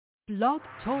Blog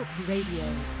Talk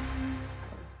Radio.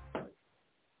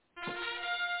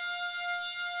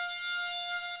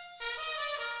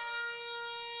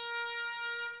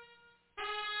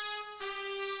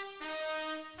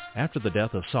 After the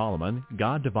death of Solomon,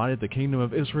 God divided the kingdom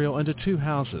of Israel into two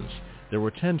houses. There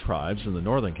were 10 tribes in the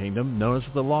northern kingdom known as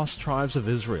the lost tribes of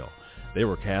Israel. They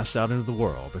were cast out into the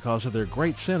world because of their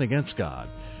great sin against God.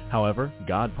 However,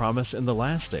 God promised in the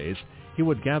last days he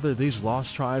would gather these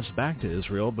lost tribes back to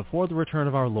Israel before the return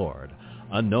of our Lord.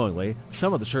 Unknowingly,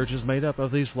 some of the churches made up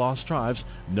of these lost tribes,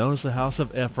 known as the house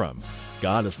of Ephraim.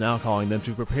 God is now calling them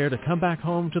to prepare to come back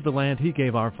home to the land he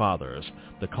gave our fathers.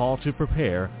 The call to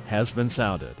prepare has been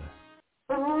sounded.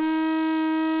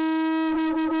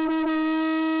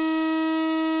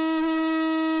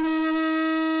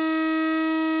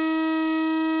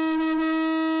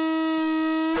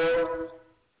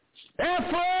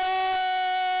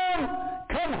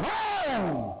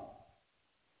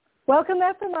 Welcome,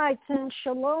 Ephraimites, and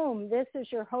Shalom. This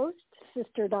is your host,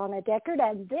 Sister Donna Deckard,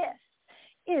 and this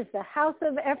is the House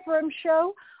of Ephraim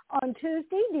show on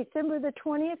Tuesday, December the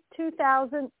 20th,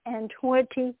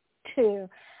 2022.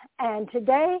 And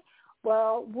today,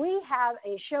 well, we have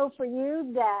a show for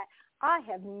you that I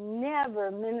have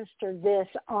never ministered this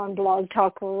on Blog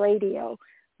Talk Radio.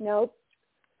 Nope,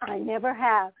 I never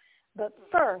have. But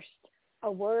first,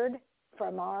 a word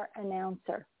from our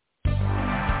announcer.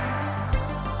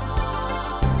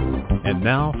 And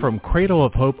now, from Cradle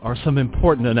of Hope are some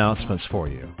important announcements for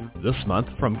you. This month,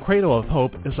 from Cradle of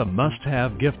Hope is a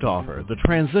must-have gift offer, the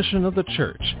transition of the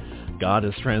church. God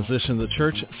has transitioned the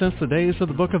church since the days of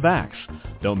the book of Acts.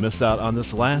 Don't miss out on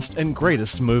this last and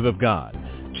greatest move of God.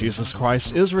 Jesus Christ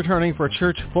is returning for a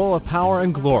church full of power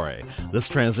and glory. This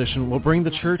transition will bring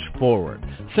the church forward.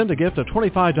 Send a gift of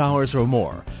 $25 or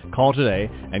more. Call today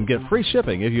and get free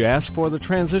shipping if you ask for the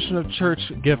Transition of Church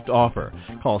gift offer.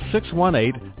 Call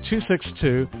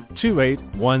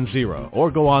 618-262-2810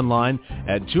 or go online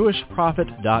at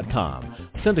jewishprophet.com.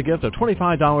 Send a gift of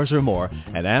 $25 or more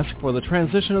and ask for the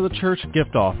Transition of the Church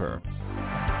gift offer.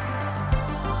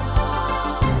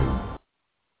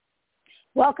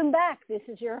 Welcome back. This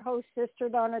is your host, Sister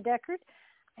Donna Deckard,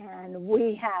 and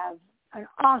we have an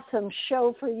awesome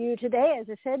show for you today. As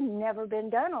I said, never been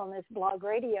done on this blog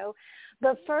radio.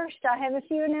 But first, I have a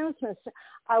few announcements.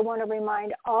 I want to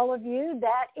remind all of you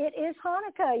that it is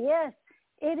Hanukkah. Yes,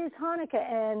 it is Hanukkah,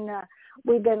 and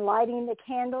we've been lighting the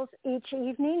candles each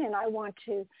evening, and I want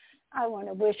to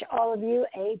wish all of you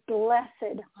a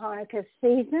blessed Hanukkah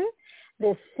season,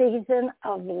 this season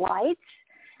of lights.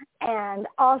 And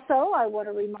also, I want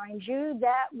to remind you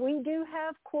that we do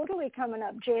have quarterly coming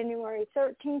up, January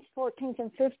 13th, 14th,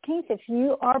 and 15th. If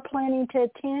you are planning to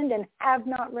attend and have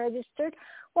not registered, I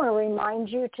want to remind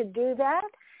you to do that.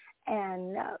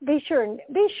 And be sure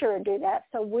to do that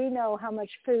so we know how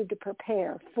much food to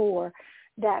prepare for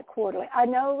that quarterly. I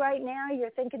know right now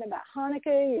you're thinking about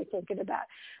Hanukkah, you're thinking about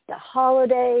the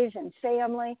holidays and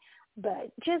family,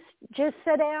 but just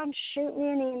sit down, shoot me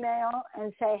an email,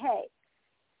 and say, hey,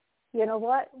 you know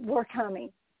what? We're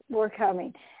coming.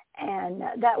 And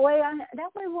that way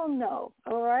we'll know.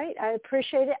 All right. I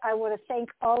appreciate it. I want to thank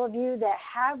all of you that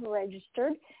have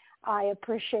registered. I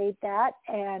appreciate that.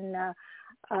 And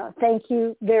thank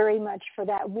you very much for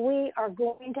that. We are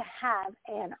going to have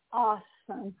an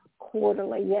awesome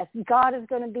quarterly. Yes, God is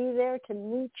going to be there to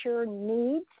meet your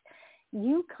needs.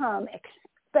 You come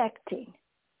expecting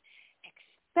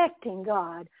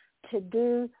God to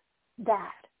do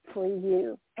that for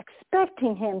you,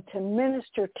 expecting him to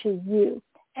minister to you.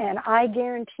 And I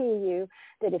guarantee you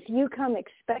that if you come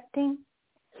expecting,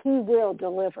 he will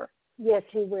deliver. Yes,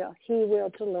 he will. He will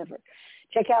deliver.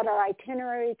 Check out our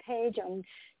itinerary page on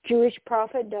Jewish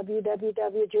Prophet,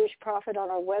 www.Jewish Prophet on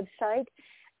our website.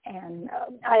 And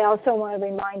I also want to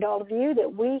remind all of you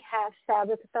that we have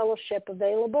Sabbath Fellowship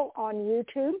available on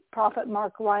YouTube, Prophet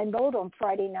Mark Reinbold on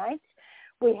Friday nights.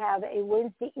 We have a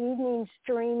Wednesday evening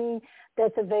streaming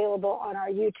that's available on our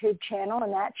YouTube channel,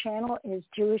 and that channel is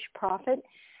Jewish Prophet.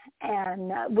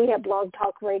 And we have Blog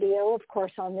Talk Radio, of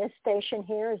course, on this station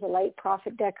here is the late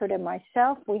Prophet Deckard and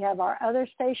myself. We have our other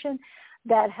station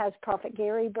that has Prophet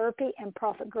Gary Burpee and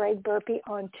Prophet Greg Burpee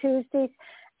on Tuesdays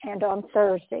and on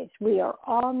Thursdays. We are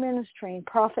all ministering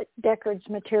Prophet Deckard's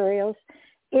materials.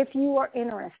 If you are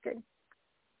interested,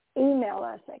 email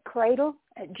us at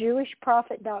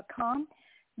cradle@jewishprophet.com.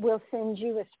 We'll send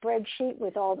you a spreadsheet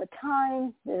with all the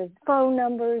times, the phone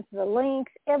numbers, the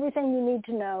links, everything you need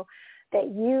to know that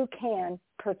you can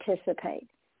participate.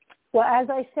 Well, as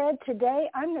I said, today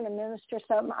I'm going to minister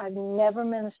something I've never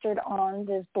ministered on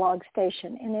this blog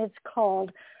station, and it's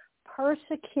called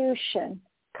Persecution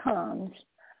Comes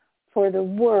for the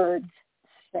word's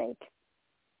sake.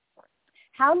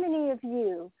 How many of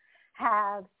you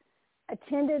have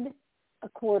attended a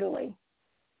quarterly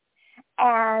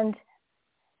and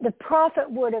the prophet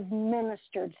would have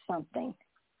ministered something,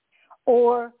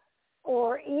 or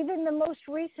even the most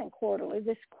recent quarterly,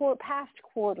 this past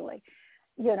quarterly,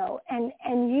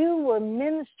 and you were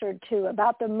ministered to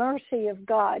about the mercy of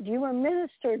God. You were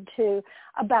ministered to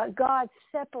about God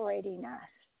separating us.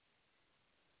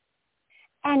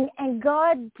 And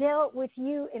God dealt with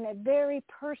you in a very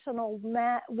personal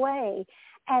way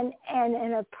and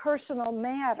in a personal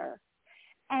manner.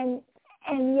 And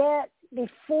yet,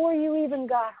 before you even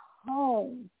got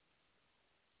home,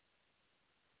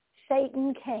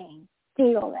 Satan came to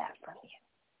steal that from you.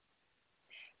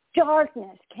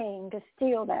 Darkness came to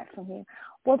steal that from you.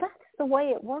 Well, that's the way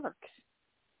it works.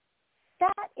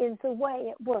 That is the way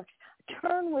it works.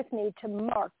 Turn with me to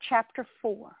Mark chapter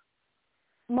 4.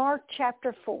 Mark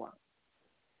chapter 4,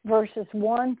 verses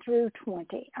 1 through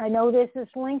 20. I know this is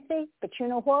lengthy, but you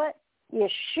know what?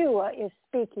 Yeshua is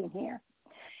speaking here.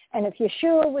 And if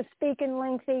Yeshua was speaking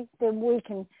lengthy, then we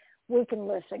can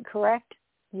listen, correct?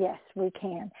 Yes, we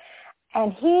can.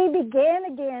 And he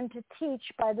began again to teach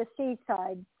by the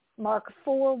seaside, Mark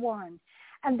 4:1.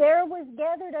 And there was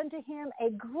gathered unto him a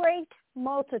great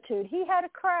multitude. He had a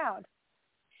crowd.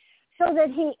 So that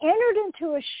he entered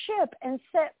into a ship and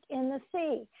set in the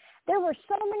sea. There were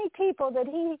so many people that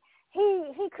he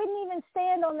couldn't even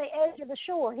stand on the edge of the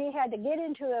shore. He had to get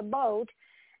into a boat,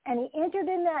 and he entered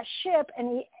in that ship, and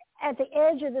he at the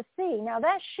edge of the sea. Now,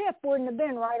 that ship wouldn't have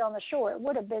been right on the shore. It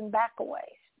would have been back a ways,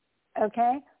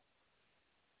 okay?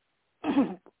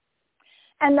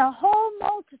 And the whole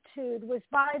multitude was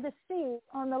by the sea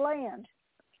on the land.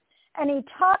 And he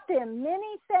taught them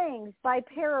many things by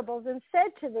parables and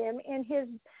said to them in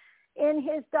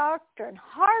his doctrine,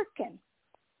 hearken,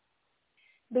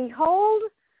 behold,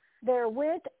 there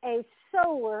went a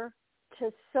sower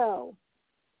to sow.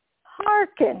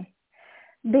 Hearken,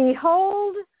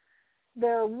 behold,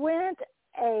 there went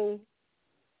a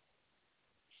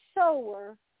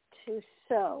sower to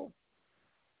sow.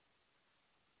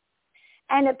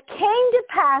 And it came to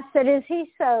pass that as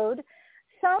he sowed,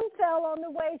 some fell on the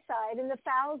wayside, and the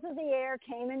fowls of the air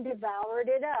came and devoured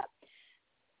it up.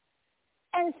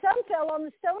 And some fell on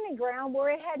the stony ground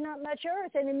where it had not much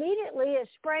earth, and immediately it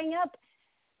sprang up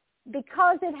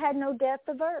because it had no depth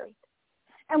of earth.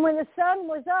 And when the sun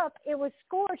was up, it was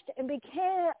scorched, and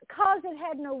because it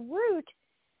had no root,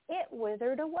 it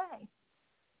withered away.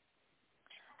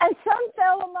 And some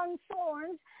fell among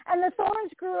thorns, and the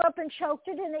thorns grew up and choked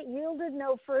it, and it yielded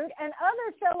no fruit. And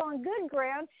others fell on good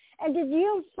ground, and did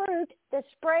yield fruit that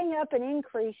sprang up and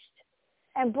increased,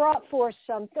 and brought forth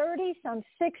some 30, some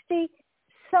 60,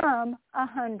 some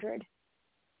 100.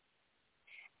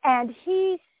 And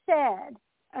he said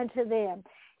unto them,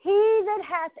 he that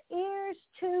hath ears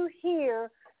to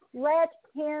hear, let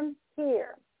him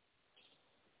hear.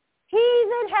 He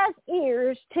that hath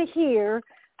ears to hear,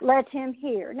 let him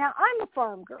hear. Now, I'm a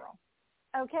farm girl,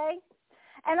 okay?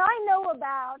 And I know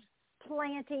about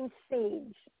planting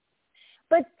seeds.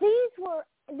 But these were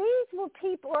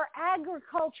people, or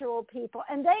agricultural people,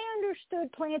 and they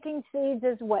understood planting seeds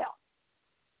as well.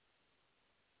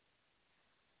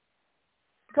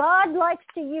 God likes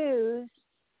to use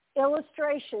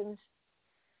illustrations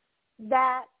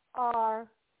that are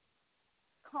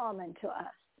common to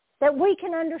us, that we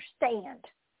can understand.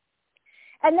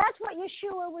 And that's what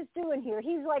Yeshua was doing here.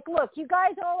 He's like, look, you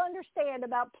guys all understand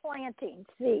about planting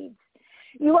seeds.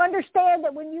 You understand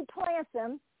that when you plant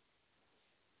them,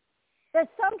 that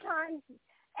sometimes,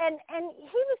 and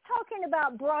he was talking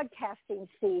about broadcasting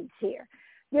seeds here.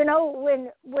 You know,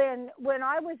 when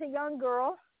I was a young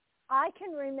girl, I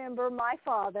can remember my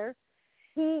father.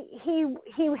 He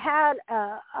had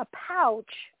a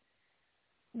pouch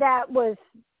that was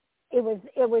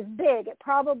big. It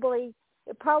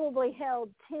probably held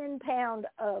 10 pounds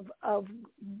of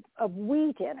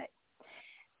wheat in it,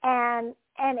 and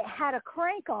it had a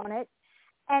crank on it,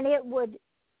 and it would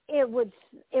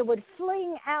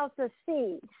fling out the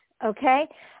seeds, okay?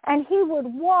 And he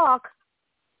would walk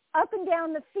up and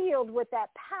down the field with that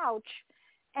pouch,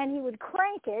 and he would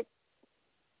crank it,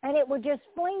 and it would just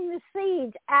fling the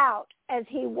seeds out as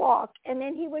he walked, and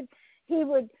then he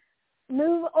would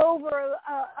move over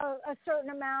a certain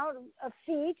amount of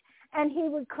feet, and he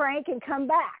would crank and come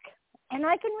back. And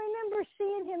I can remember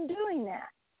seeing him doing that.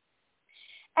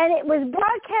 And it was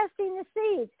broadcasting the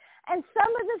seeds. And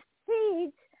some of the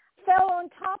seeds fell on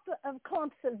top of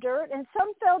clumps of dirt, and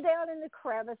some fell down in the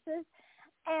crevices.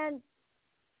 And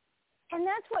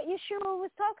that's what Yeshua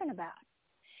was talking about.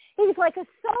 He's like, a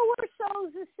sower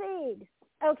sows a seed.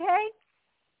 okay?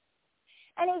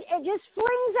 And it just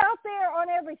flings out there on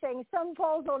everything. Some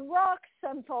falls on rocks,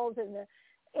 some falls in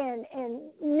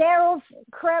narrow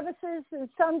crevices, and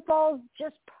some falls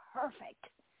just perfect,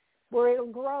 where it'll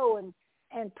grow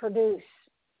and produce.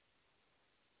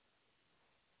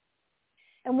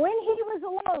 And when he was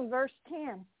alone, verse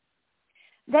 10,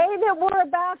 they that were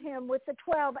about him with the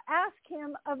 12 asked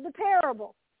him of the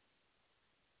parable.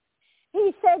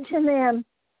 He said to them,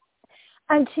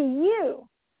 unto you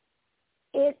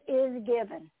it is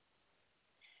given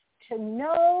to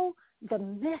know the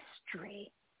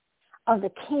mystery of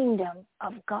the kingdom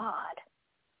of God.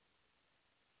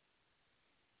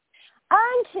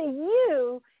 Unto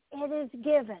you it is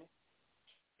given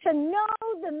to know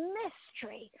the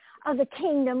mystery of the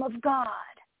kingdom of God.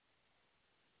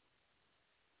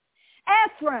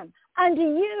 Ephraim, unto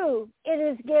you it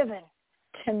is given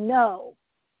to know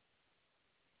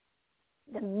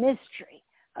the mystery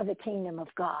of the kingdom of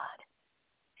God.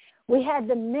 We had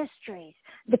the mysteries.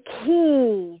 The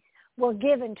keys were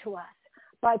given to us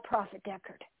by Prophet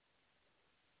Deckard.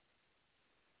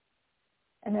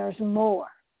 And there's more.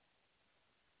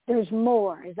 There's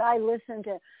more. As I listen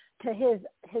to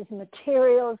his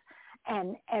materials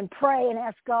and pray and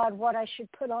ask God what I should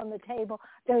put on the table,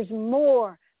 there's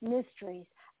more mysteries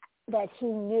that he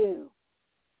knew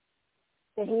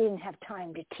that he didn't have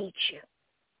time to teach you.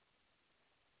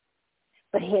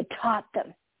 But he had taught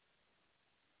them.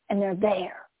 And they're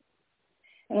there.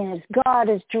 And as God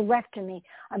is directing me,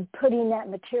 I'm putting that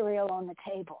material on the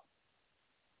table.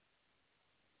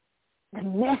 The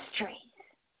mysteries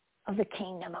of the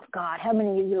kingdom of God. How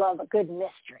many of you love a good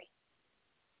mystery?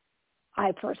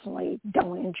 I personally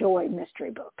don't enjoy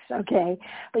mystery books, okay?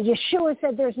 But Yeshua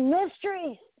said there's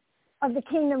mysteries of the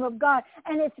kingdom of God.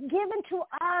 And it's given to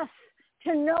us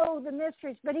to know the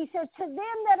mysteries. But he says to them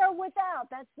that are without,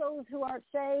 that's those who aren't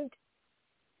saved.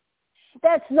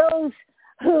 That's those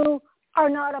who are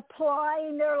not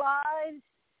applying their lives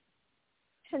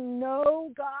to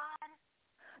know God.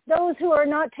 Those who are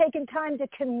not taking time to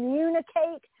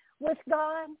communicate with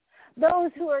God.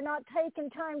 Those who are not taking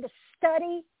time to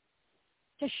study,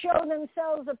 to show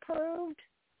themselves approved.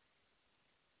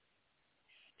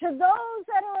 To those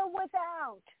that are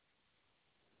without,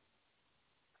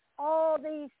 all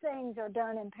these things are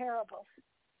done in parables.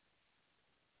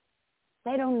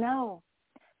 They don't know.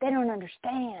 They don't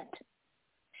understand.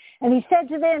 And he said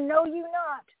to them, know you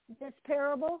not this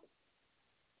parable?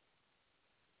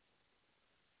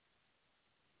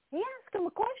 He asked them a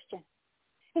question.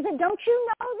 He said, don't you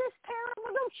know this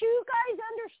parable? Don't you guys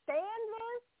understand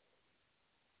this?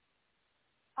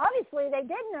 Obviously, they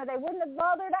didn't know. They wouldn't have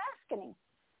bothered asking him.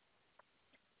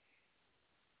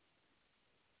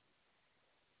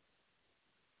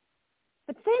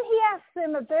 But then he asks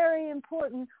them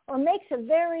makes a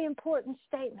very important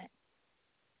statement.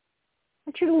 I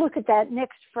want you to look at that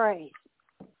next phrase.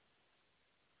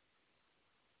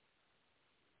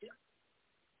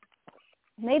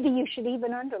 Maybe you should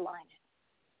even underline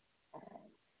it.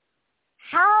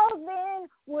 How then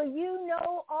will you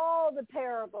know all the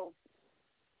parables?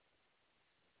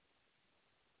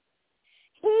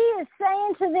 He is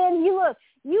saying to them,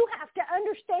 you have to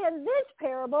understand this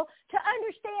parable to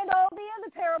understand all the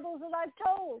other parables that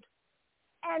I've told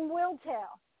and will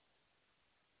tell.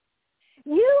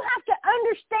 You have to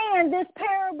understand this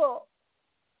parable.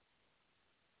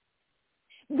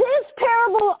 This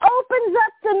parable opens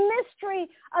up the mystery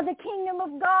of the kingdom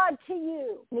of God to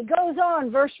you. And he goes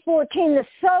on, verse 14, the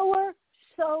sower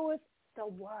soweth the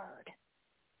word.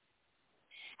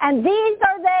 And these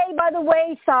are they by the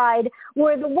wayside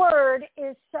where the word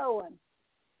is sown.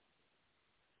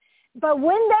 But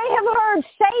when they have heard,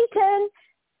 Satan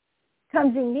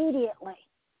comes immediately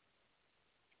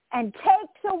and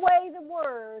takes away the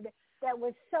word that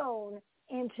was sown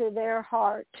into their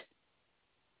heart.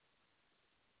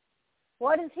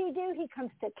 What does he do? He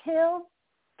comes to kill,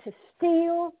 to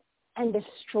steal, and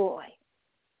destroy.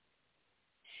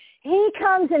 He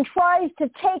comes and tries to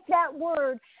take that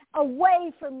word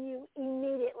away from you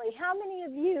immediately. How many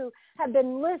of you have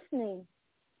been listening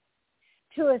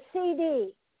to a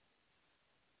CD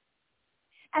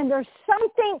and there's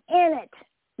something in it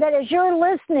that as you're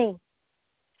listening,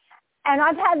 and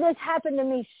I've had this happen to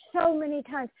me so many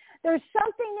times, there's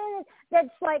something in it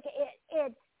that's like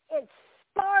it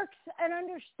sparks an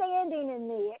understanding in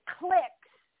me. It clicks.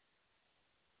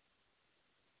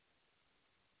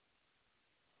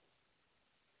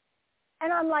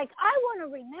 And I'm like, I want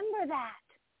to remember that.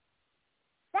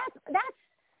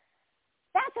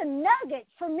 That's a nugget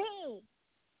for me.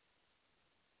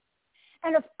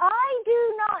 And if I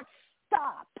do not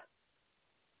stop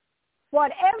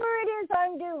whatever it is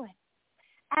I'm doing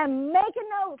And make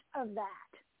a note of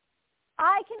that.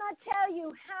 I cannot tell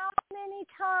you how many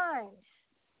times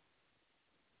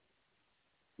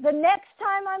the next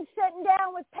time I'm sitting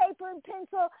down with paper and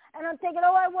pencil and I'm thinking,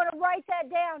 I want to write that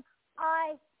down,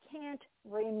 I can't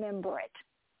remember it.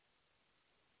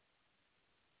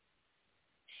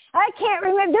 I can't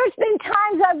remember. There's been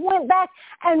times I've went back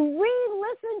and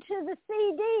re-listened to the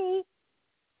CD,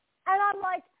 and I'm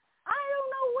like, I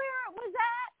don't know where it was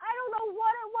at. I don't know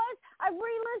what it was. I've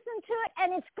re-listened to it, and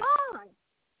it's gone.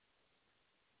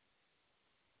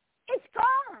 It's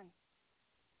gone.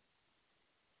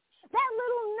 That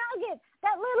little nugget,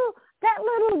 that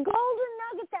little golden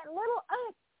nugget, that little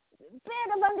bit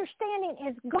of understanding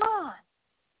is gone.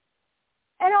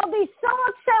 And I'll be so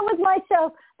upset with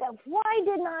myself that why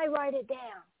didn't I write it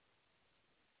down?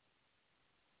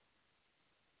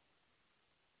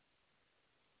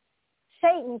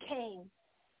 Satan came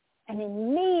and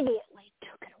immediately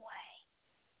took it away.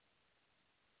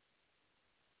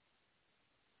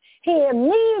 He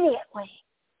immediately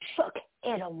took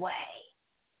it away.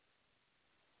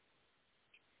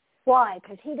 Why?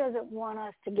 Because he doesn't want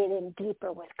us to get in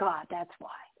deeper with God. That's why.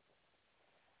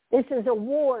 This is a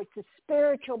war. It's a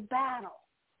spiritual battle.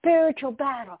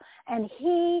 And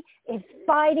he is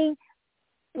fighting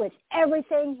with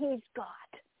everything he's got.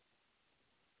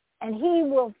 And he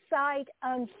will fight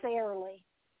unfairly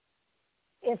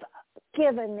if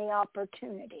given the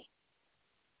opportunity.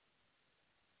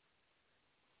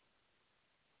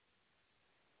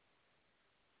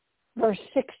 Verse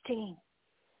 16.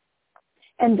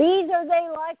 And these are they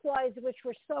likewise which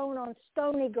were sown on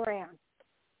stony ground,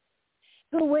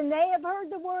 who when they have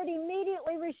heard the word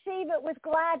immediately receive it with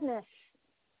gladness.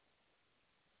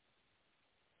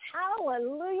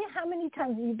 Hallelujah. How many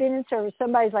times have you been in service?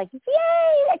 Somebody's like, yay,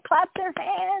 they clap their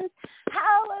hands.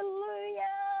 Hallelujah.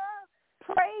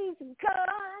 Praise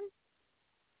God.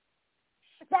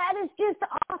 That is just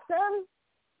awesome.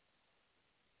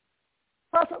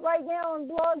 Prophet right now on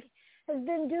blog has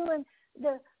been doing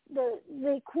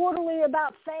the quarterly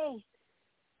about faith.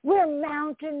 We're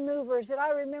mountain movers. And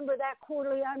I remember that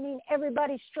quarterly. I mean,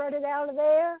 everybody strutted out of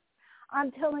there.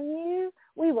 I'm telling you,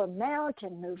 we were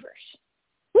mountain movers.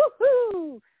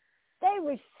 Woohoo! They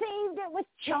received it with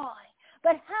joy.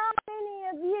 But how many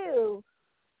of you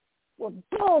were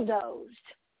bulldozed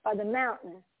by the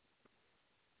mountain?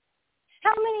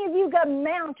 How many of you got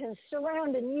mountains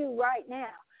surrounding you right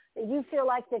now that you feel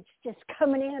like that's just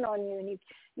coming in on you and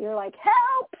you're like,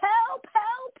 help, help,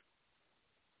 help?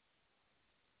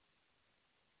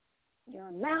 You're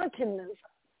a mountain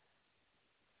mover.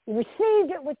 You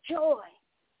received it with joy.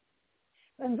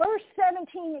 And verse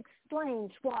 17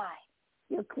 explains why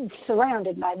you're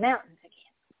surrounded by mountains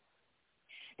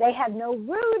again. They have no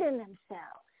root in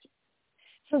themselves.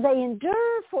 So they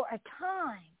endure for a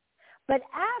time. But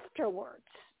afterwards,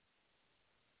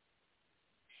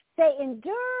 they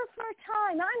endure for a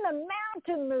time. I'm a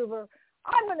mountain mover.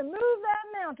 I'm going to move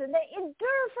that mountain. They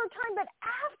endure for a time, but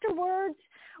afterwards,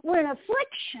 when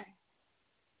affliction.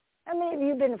 How many of you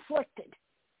have been afflicted?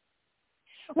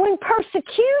 When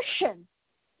persecution.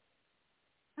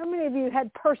 How many of you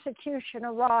had persecution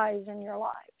arise in your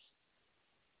lives?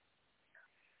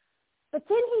 But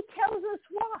then he tells us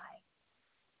why.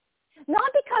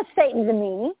 Not because Satan's a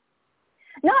meanie.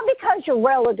 Not because your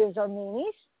relatives are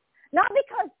meanies. Not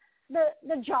because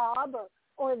the job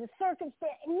or the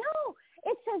circumstance. No,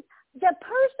 it says the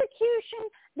persecution,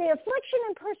 the affliction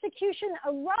and persecution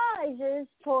arises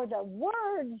for the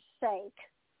word's sake.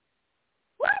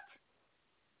 What?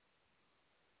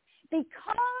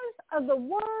 Because of the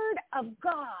word of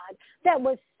God that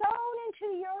was sown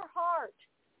into your heart.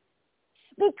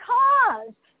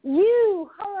 Because you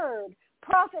heard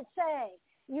prophet say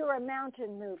you're a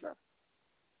mountain mover.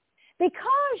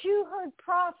 Because you heard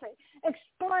prophet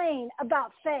explain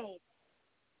about faith.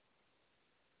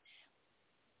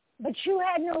 But you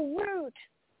had no root.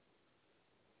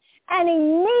 And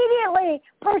immediately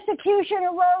persecution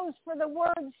arose for the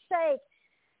word's sake.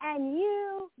 And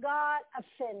you got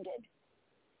offended.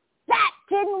 That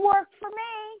didn't work for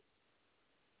me.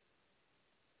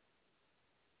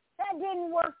 That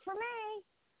didn't work for me.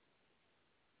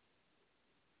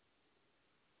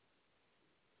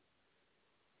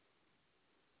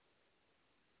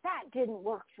 That didn't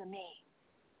work for me.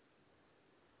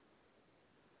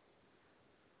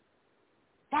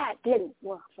 That didn't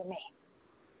work for me.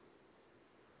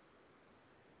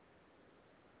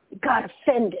 You got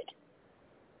offended.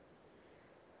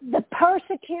 The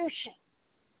persecution,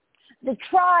 the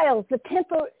trials, the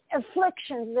temporary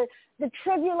afflictions, the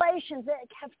tribulations that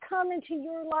have come into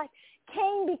your life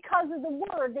came because of the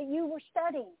word that you were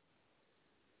studying.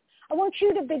 I want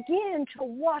you to begin to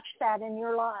watch that in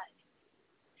your life.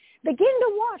 Begin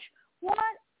to watch what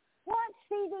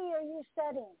CD are you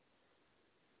studying?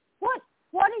 What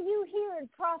are you hearing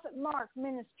Prophet Mark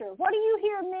minister? What are you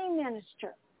hearing me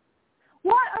minister?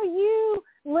 What are you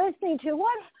listening to?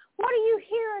 What are you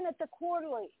hearing at the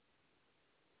quarterly?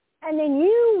 And then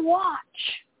you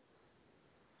watch.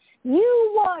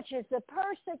 You watch as the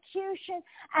persecution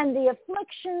and the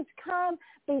afflictions come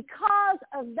because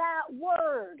of that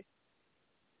word.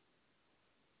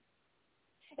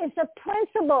 It's a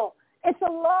principle. It's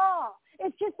a law.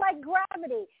 It's just like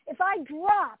gravity. If I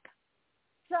drop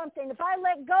something, if I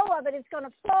let go of it, it's going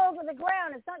to fall to the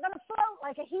ground. It's not going to float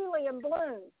like a helium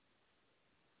balloon.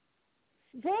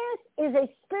 This is a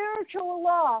spiritual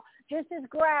law, just as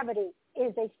gravity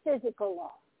is a physical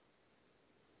law.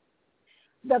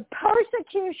 The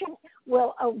persecution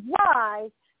will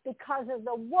arise because of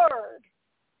the word.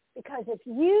 Because if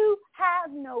you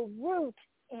have no root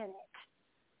in it,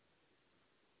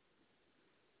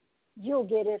 you'll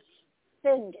get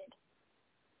offended.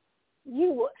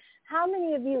 You will. How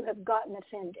many of you have gotten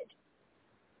offended?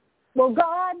 Well,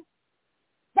 God,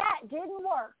 that didn't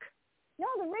work. No,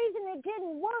 the reason it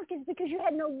didn't work is because you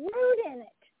had no root in it.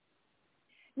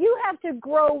 You have to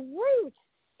grow roots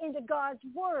into God's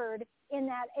word in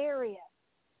that area.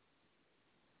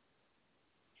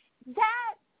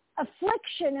 That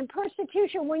affliction and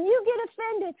persecution, when you get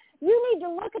offended, you need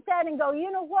to look at that and go,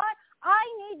 you know what? I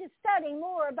need to study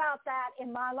more about that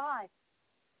in my life.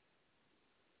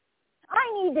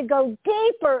 I need to go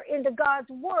deeper into God's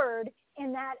word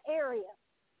in that area.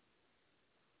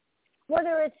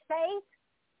 Whether it's faith,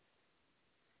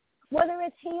 whether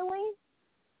it's healing,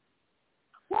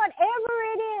 whatever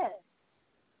it is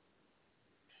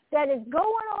that is going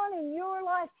on in your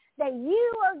life that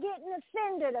you are getting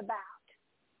offended about,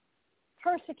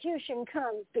 persecution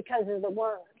comes because of the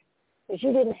word, because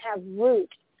you didn't have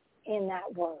root in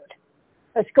that word.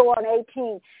 Let's go on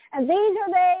 18. And these are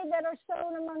they that are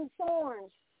sown among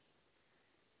thorns,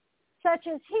 such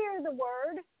as hear the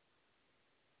word,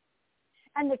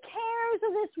 and the cares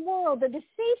of this world, the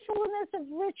deceitfulness of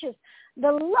riches,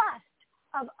 the lust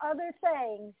of other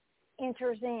things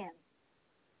enters in.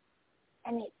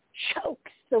 And it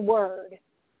chokes the word,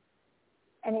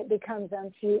 and it becomes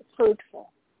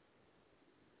unfruitful.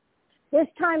 This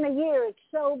time of year, it's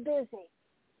so busy.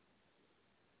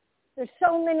 There's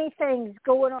so many things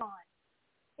going on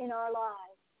in our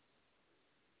lives.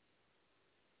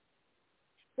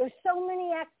 There's so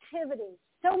many activities,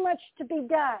 so much to be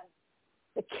done.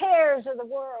 The cares of the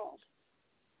world.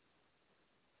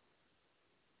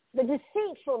 The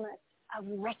deceitfulness of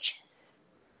riches.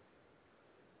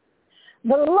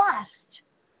 The lust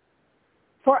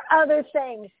for other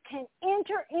things can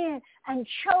enter in and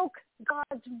choke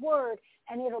God's word,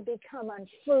 and it'll become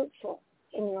unfruitful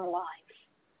in your life.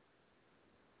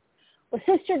 Well,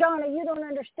 Sister Donna, you don't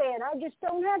understand. I just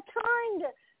don't have time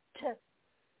to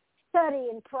study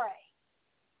and pray.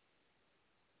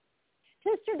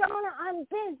 Sister Donna, I'm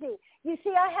busy. You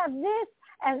see, I have this,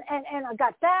 and I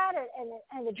got that,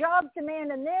 and the job's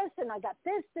demanding this, and I got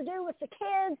this to do with the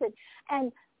kids,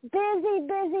 and busy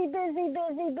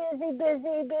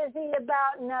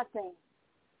about nothing.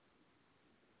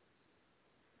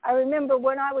 I remember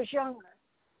when I was younger,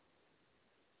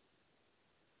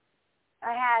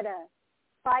 I had a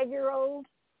 5-year-old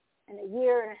and a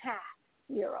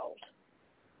 1.5-year-old.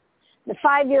 The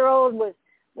 5-year-old was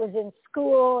in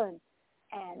school,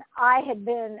 and I had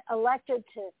been elected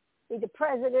to be the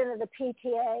president of the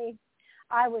PTA.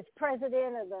 I was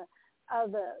president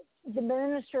of the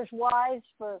ministers' wives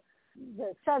for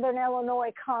the Southern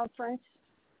Illinois Conference.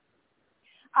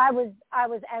 I was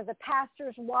as a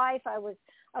pastor's wife. I was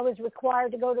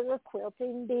required to go to the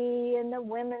quilting bee and the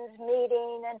women's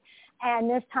meeting, and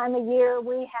this time of year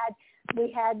we had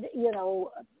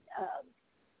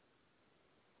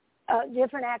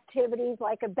different activities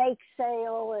like a bake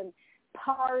sale and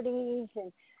parties,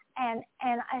 and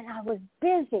I was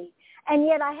busy, and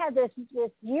yet I had this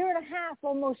 1.5,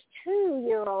 almost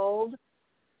 2-year-old,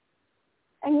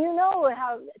 and you know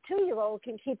how a 2-year-old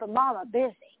can keep a mama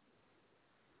busy.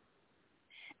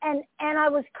 And I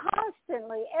was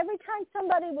constantly, every time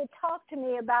somebody would talk to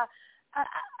me about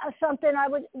something,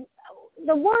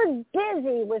 the word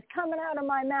busy was coming out of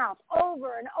my mouth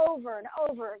over and over and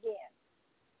over again.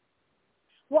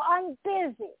 Well, I'm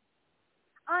busy.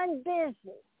 I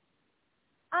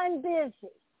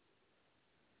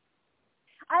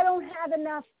don't have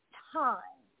enough time.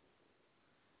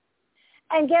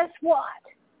 And guess what?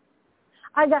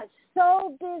 I got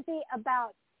so busy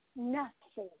about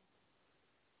nothing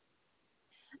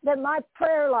that my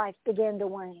prayer life began to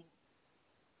wane.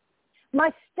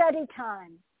 My study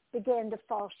time began to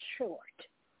fall short.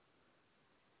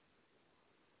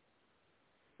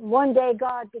 One day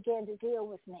God began to deal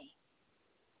with me.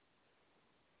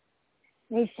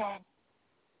 And he said,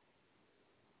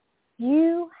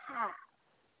 you have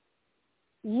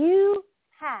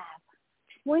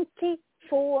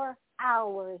 24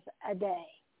 hours a day.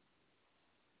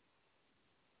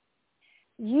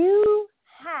 You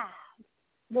have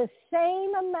the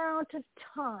same amount of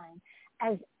time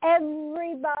as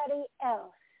everybody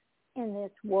else in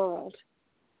this world.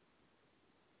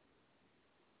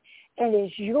 It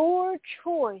is your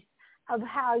choice of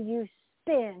how you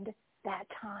spend that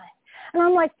time. And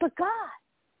I'm like, but God,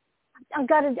 I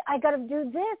got to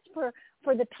do this for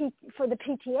the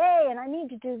PTA, and I need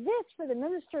to do this for the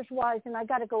minister's wives, and I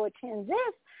got to go attend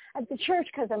this at the church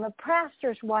because I'm a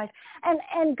pastor's wife.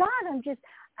 And God,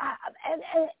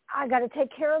 I got to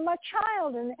take care of my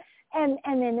child, and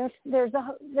then there's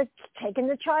the taking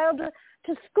the child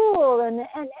to school,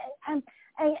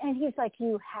 and he's like,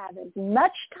 you have as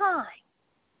much time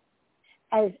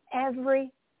as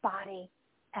everybody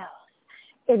else.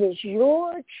 It is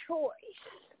your choice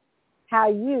how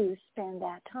you spend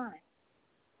that time.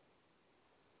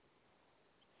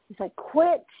 He's like,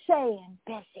 quit saying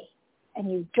busy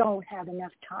and you don't have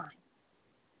enough time.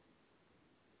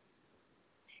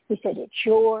 He said, it's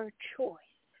your choice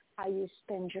how you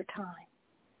spend your time.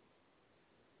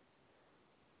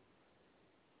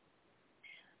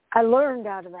 I learned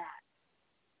out of that.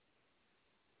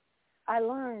 I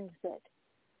learned that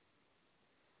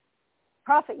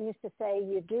prophet used to say,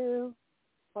 you do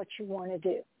what you want to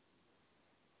do.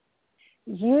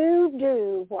 You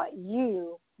do what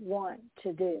you want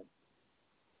to do.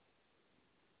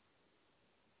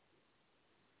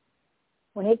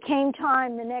 When it came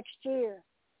time the next year,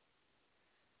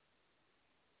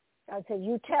 God said,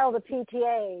 you tell the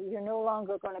PTA you're no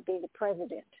longer going to be the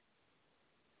president.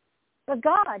 But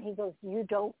God, he goes, you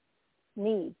don't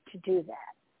need to do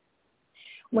that.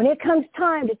 When it comes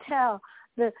time to tell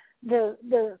the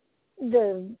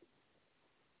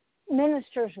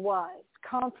ministers' wives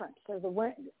conference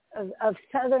of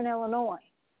Southern Illinois,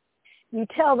 you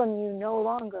tell them you no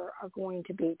longer are going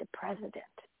to be the president.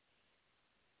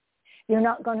 You're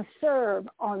not going to serve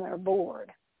on their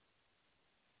board.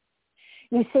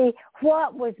 You see,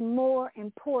 what was more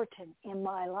important in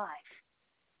my life?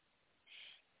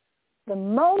 The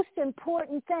most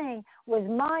important thing was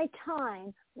my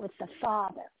time with the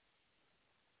Father.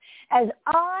 As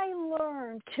I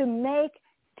learned to make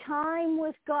time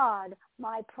with God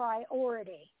my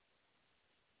priority,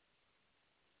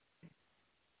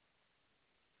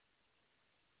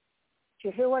 did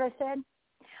you hear what I said?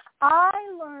 I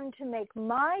learned to make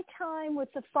my time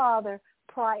with the Father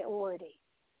priority.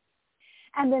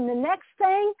 And then the next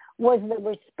thing was the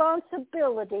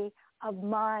responsibility of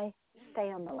my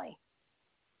family.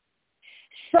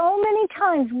 So many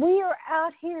times we are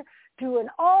out here doing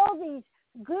all these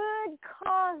good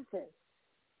causes.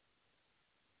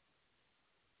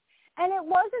 And it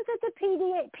wasn't that the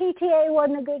PTA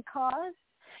wasn't a good cause.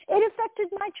 It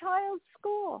affected my child's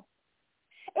school.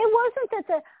 It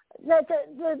wasn't that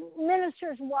the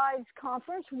Ministers' Wives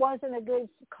Conference wasn't a good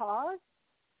cause.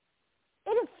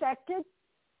 It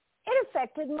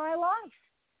affected my life.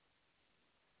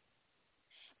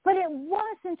 But it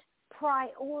wasn't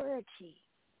priority.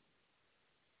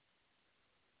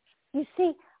 You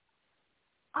see,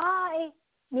 I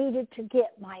needed to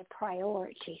get my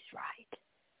priorities right.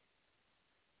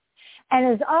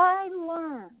 And as I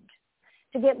learned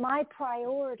to get my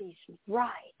priorities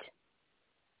right,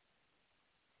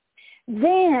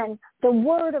 then the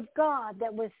Word of God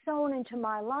that was sown into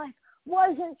my life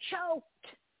wasn't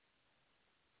choked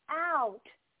out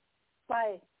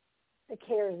by the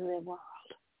cares of the world.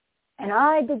 And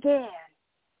I began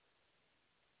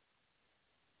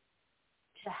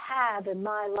to have in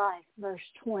my life verse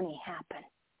 20 happen.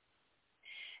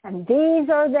 And these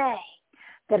are they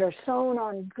that are sown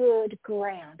on good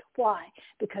ground. Why?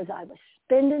 Because I was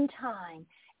spending time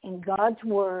in God's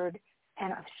Word,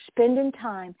 and I was spending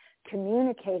time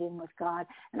communicating with God,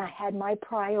 and I had my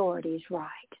priorities right.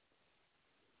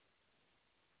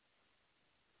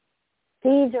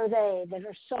 These are they that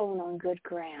are sown on good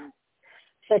ground,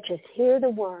 such as hear the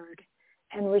word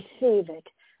and receive it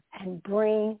and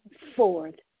bring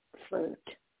forth fruit.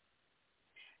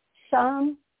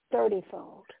 Some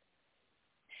 30-fold,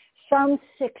 some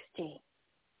 60,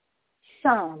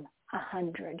 some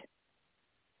 100.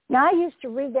 Now, I used to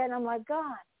read that and I'm like,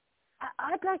 God,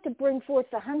 I'd like to bring forth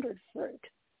the 100 fruit.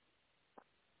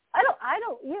 I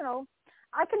don't,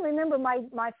 I can remember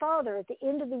my father at the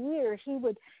end of the year, he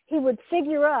would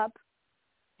figure up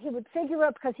he would figure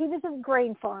up, because he was a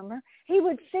grain farmer, he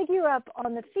would figure up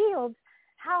on the fields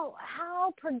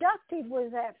how productive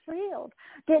was that field.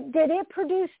 Did it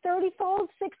produce 30-fold,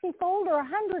 60-fold, or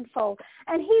 100-fold?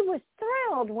 And he was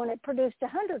thrilled when it produced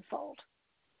 100-fold.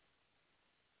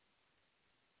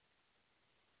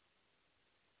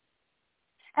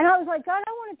 And I was like, God,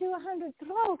 I want to do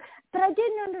 100-fold, but I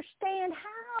didn't understand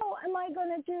how am I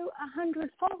going to do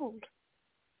 100-fold.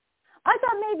 I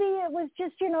thought maybe it was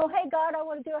just, hey, God, I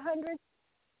want to do 100.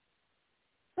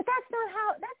 But that's not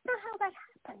how that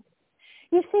happens.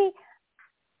 You see,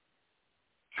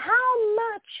 how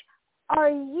much are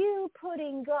you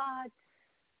putting God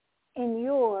in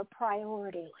your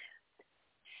priority list?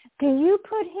 Do you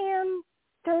put him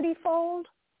 30-fold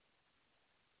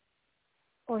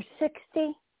or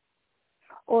 60?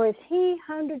 Or is he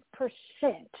 100%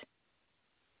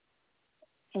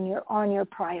 on your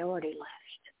priority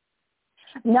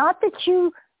list? Not that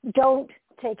you don't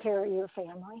take care of your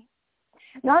family.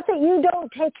 Not that you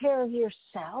don't take care of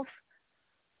yourself.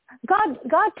 God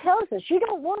tells us, you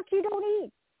don't work, you don't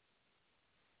eat.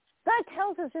 God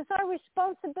tells us it's our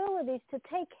responsibilities to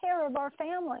take care of our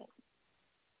families.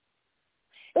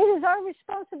 It is our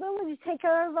responsibility to take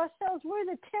care of ourselves. We're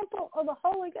the temple of the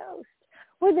Holy Ghost.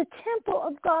 We're the temple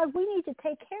of God. We need to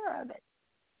take care of it.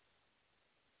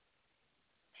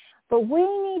 But we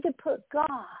need to put God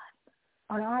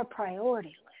on our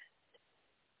priority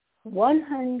list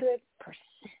 100%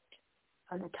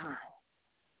 of the time.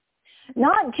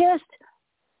 Not just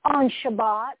on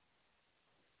Shabbat,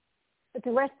 but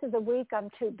the rest of the week I'm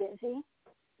too busy.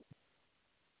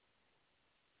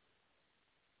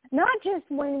 Not just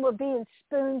when we're being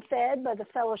spoon-fed by the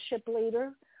fellowship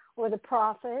leader or the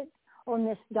prophet or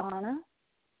Miss Donna.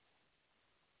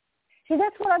 See,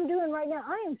 that's what I'm doing right now.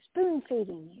 I am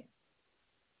spoon-feeding you.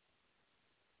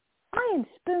 I am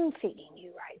spoon-feeding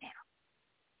you right now.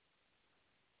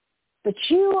 But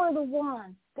you are the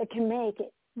one that can make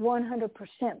it 100%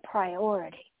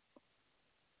 priority.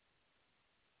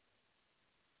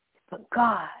 Put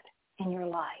God in your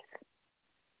life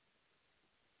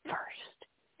first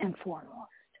and foremost.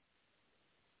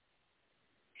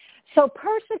 So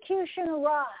persecution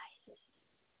arises,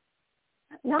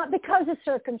 not because of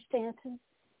circumstances,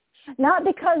 not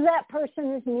because that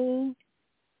person is mean,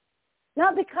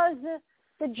 not because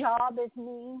the job is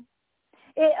mean.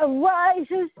 It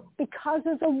arises because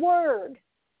of the word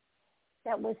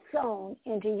that was sown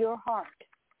into your heart.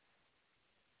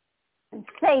 And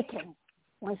Satan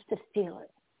wants to steal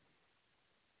it.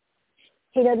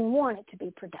 He doesn't want it to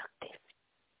be productive.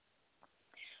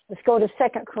 Let's go to 2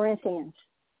 Corinthians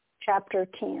chapter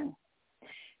 10.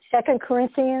 2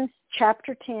 Corinthians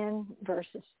chapter 10,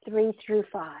 verses 3 through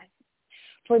 5.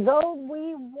 For though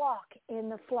we walk in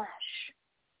the flesh,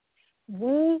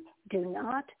 we do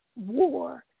not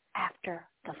war after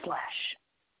the flesh.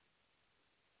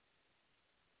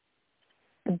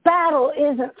 The battle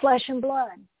isn't flesh and blood.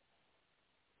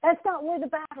 That's not where the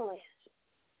battle is.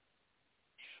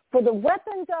 For the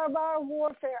weapons of our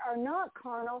warfare are not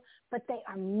carnal, but they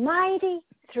are mighty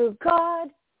through God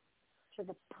to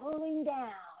the pulling down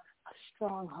of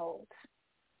strongholds.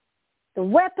 The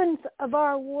weapons of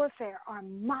our warfare are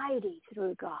mighty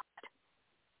through God.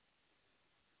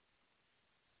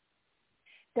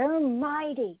 They're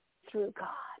mighty through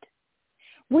God.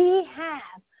 We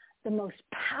have the most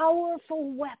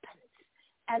powerful weapons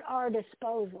at our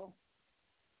disposal.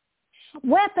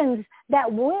 Weapons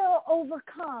that will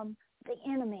overcome the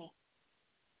enemy.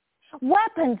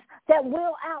 Weapons that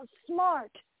will outsmart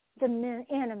the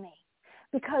enemy,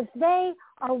 because they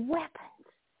are weapons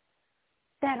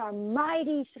that are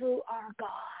mighty through our God.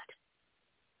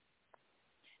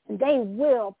 And they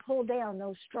will pull down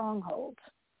those strongholds.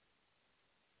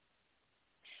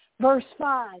 Verse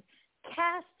 5,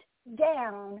 cast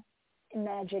down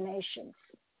imaginations.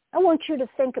 I want you to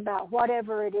think about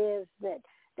whatever it is that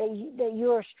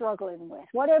you're struggling with,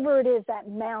 whatever it is, that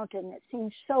mountain that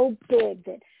seems so big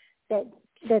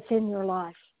that's in your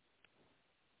life.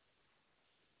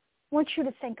 I want you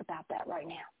to think about that right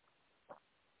now.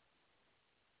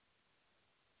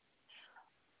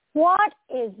 What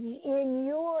is in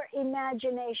your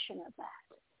imagination of that?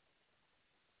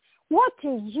 What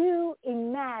do you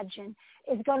imagine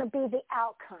is going to be the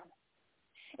outcome?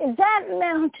 Is that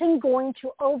mountain going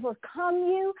to overcome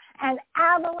you and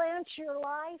avalanche your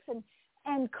life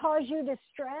and cause you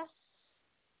distress?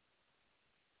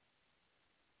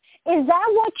 Is that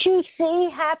what you see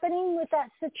happening with that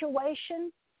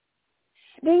situation?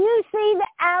 Do you see the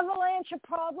avalanche of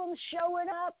problems showing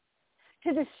up to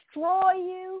destroy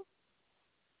you,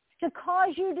 to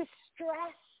cause you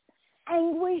distress,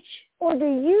 anguish, or do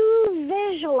you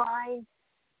visualize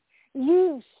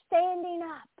You standing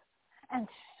up and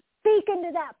speaking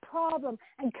to that problem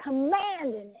and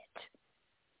commanding it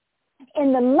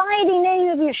in the mighty name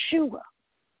of Yeshua.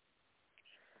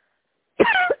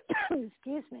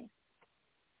 Excuse me.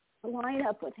 Line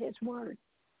up with his word.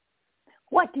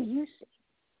 What do you see?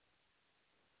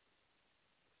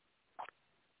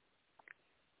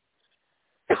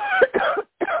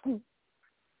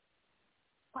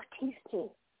 What do you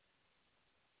see?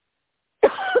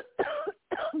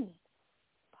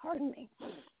 Pardon me.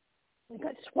 We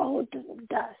got swallowed to the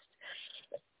dust.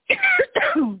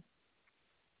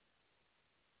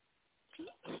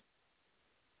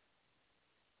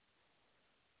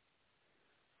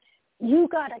 You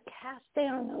got to cast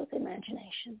down those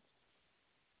imaginations.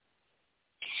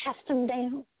 Cast them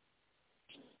down.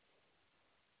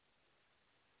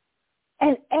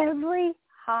 And every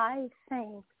high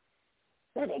thing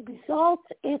that exalts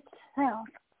itself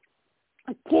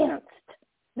against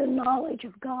the knowledge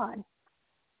of God.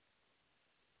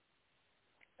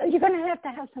 You're going to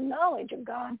have some knowledge of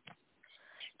God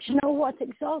to know what's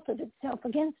exalted itself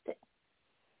against it.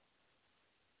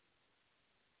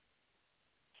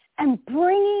 And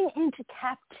bringing into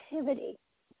captivity,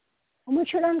 and we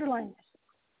should underline this,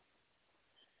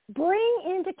 bring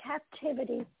into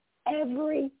captivity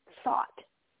every thought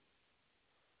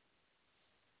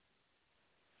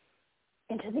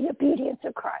into the obedience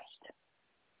of Christ.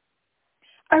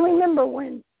 I remember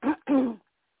when I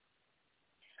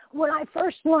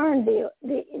first learned the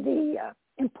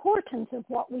importance of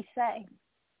what we say.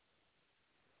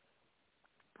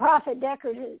 Prophet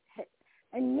Deckard,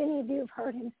 and many of you have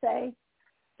heard him say,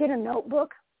 get a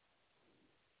notebook.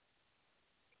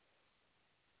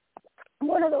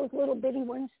 One of those little bitty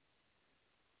ones.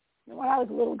 When I was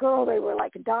a little girl, they were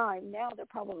like a dime. Now they're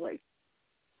probably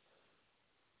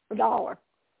 $1.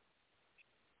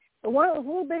 But one of those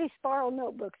little bitty spiral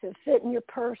notebooks that fit in your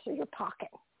purse or your pocket.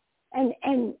 And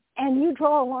you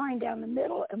draw a line down the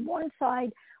middle, and one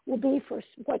side will be for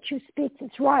what you speak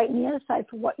that's right, and the other side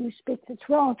for what you speak that's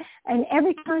wrong. And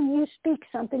every time you speak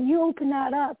something, you open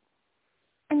that up,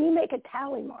 and you make a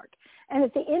tally mark. And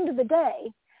at the end of the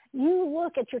day, you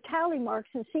look at your tally marks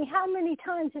and see how many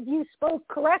times have you spoke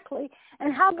correctly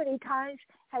and how many times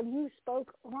have you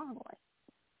spoke wrongly.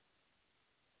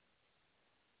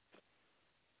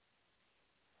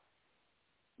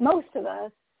 Most of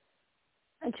us,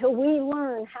 until we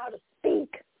learn how to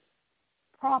speak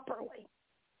properly,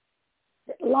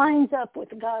 that lines up with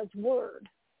God's word,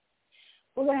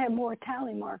 we're going to have more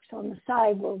tally marks on the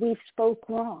side where we've spoke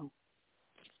wrong.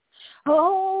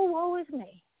 Oh, woe is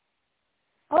me.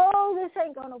 Oh, this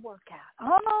ain't going to work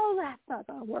out. Oh, that's not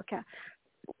going to work out.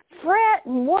 Fret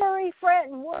and worry,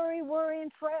 worry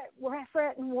and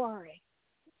fret and worry.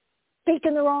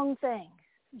 Speaking the wrong things.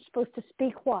 You're supposed to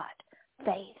speak what?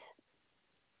 Faith.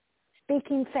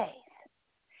 Speaking faith.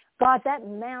 God, that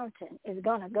mountain is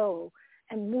going to go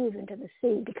and move into the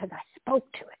sea because I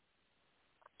spoke to it.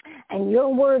 And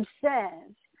your word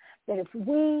says that if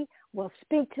we will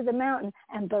speak to the mountain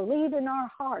and believe in our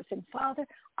hearts, and Father,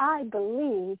 I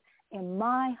believe in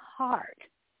my heart.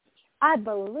 I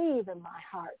believe in my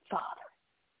heart,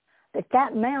 Father,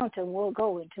 that mountain will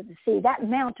go into the sea. That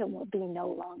mountain will be no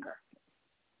longer.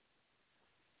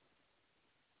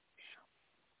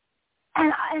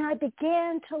 And I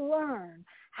began to learn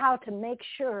how to make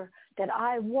sure that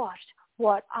I watched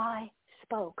what I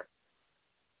spoke.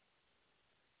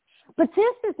 But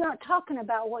this is not talking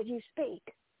about what you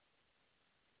speak.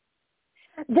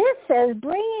 This says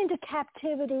bring into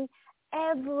captivity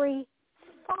every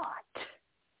thought.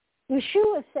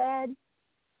 Yeshua said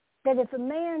that if a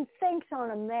man thinks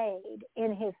on a maid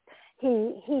in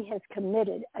he has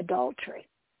committed adultery.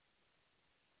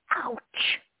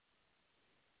 Ouch.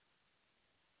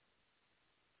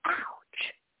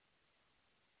 Ouch.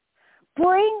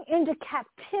 Bring into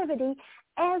captivity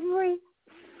every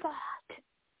thought.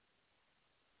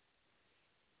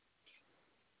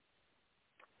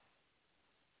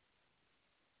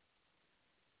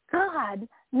 God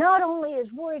not only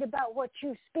is worried about what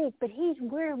you speak, but he's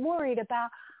worried about,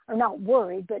 or not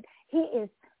worried, but he is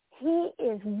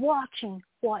watching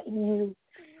what you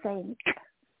think.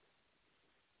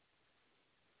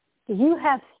 Do you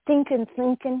have stinking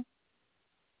thinking?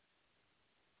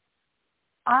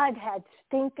 I've had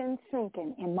stinking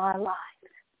thinking in my life.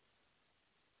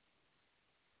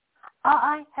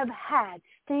 I have had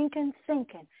stinking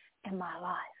thinking in my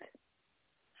life.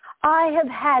 I have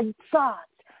had thoughts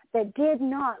that did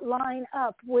not line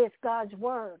up with God's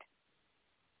word.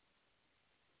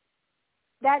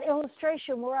 That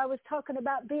illustration where I was talking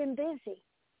about being busy.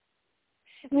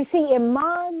 You see, in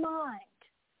my mind,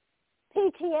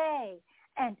 PTA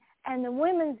and the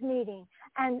women's meeting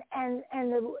and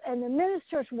the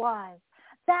ministers' wives.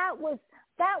 That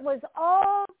was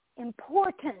all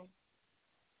important.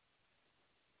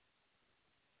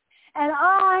 And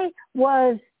I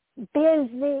was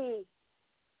busy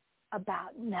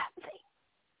about nothing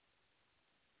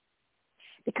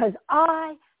because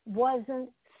I wasn't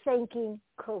thinking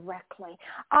correctly.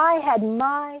 I had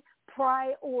my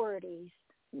priorities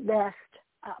messed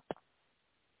up.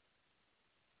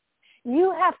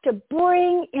 You have to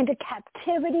bring into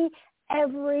captivity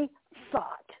every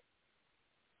thought.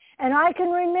 And I can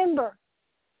remember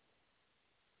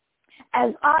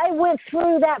as I went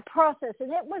through that process,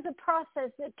 and it was a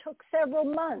process that took several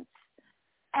months,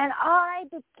 and I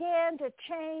began to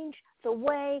change the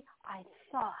way I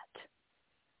thought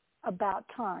about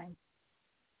time.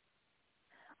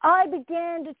 I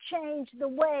began to change the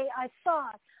way I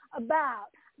thought about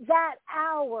that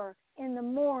hour in the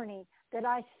morning that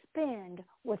I spend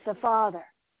with the Father.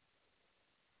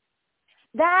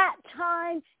 That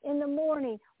time in the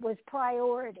morning was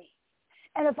priority.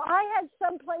 And if I had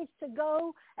someplace to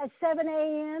go at 7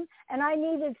 a.m. and I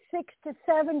needed 6 to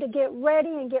 7 to get ready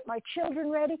and get my children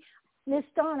ready, Miss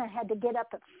Donna had to get up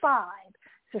at 5.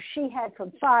 So she had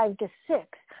from 5 to 6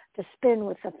 to spend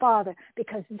with the Father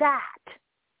because that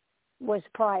was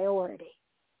priority.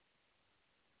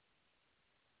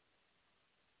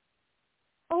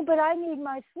 Oh, but I need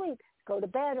my sleep. Go to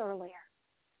bed earlier.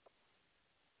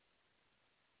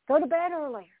 Go to bed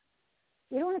earlier.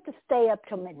 You don't have to stay up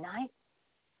till midnight.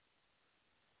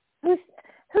 Who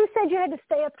said you had to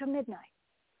stay up till midnight?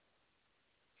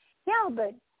 Yeah,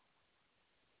 but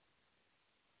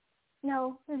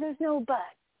no, there's no but.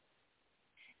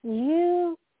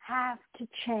 You have to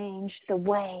change the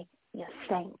way you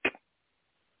think.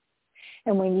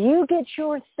 And when you get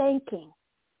your thinking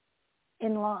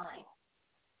in line,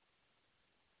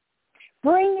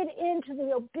 bring it into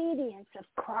the obedience of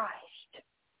Christ.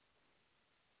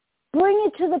 Bring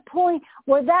it to the point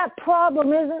where that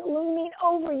problem isn't looming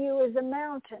over you as a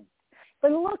mountain,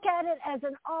 but look at it as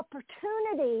an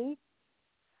opportunity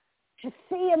to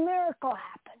see a miracle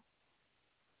happen.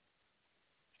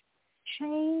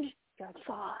 Change your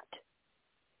thought.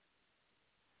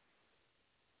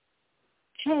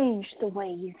 Change the way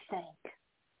you think.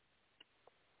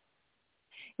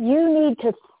 You need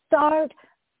to start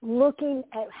looking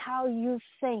at how you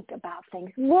think about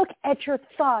things. Look at your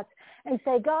thoughts and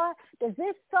say, God, does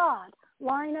this thought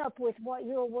line up with what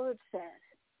your word says?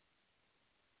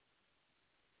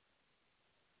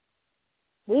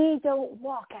 We don't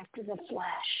walk after the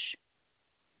flesh.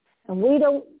 And we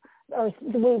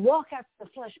walk after the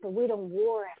flesh, but we don't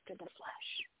war after the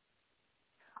flesh.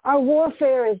 Our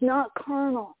warfare is not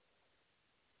carnal,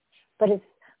 but it's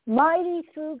mighty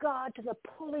through God to the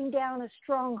pulling down of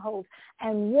strongholds.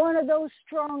 And one of those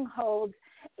strongholds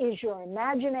is your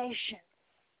imagination.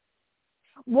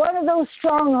 One of those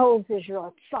strongholds is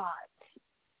your thoughts.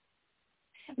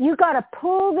 You got to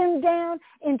pull them down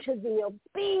into the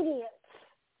obedience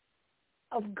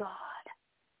of God.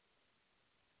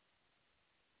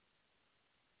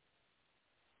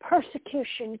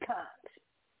 Persecution comes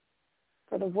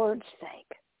for the word's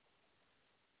sake.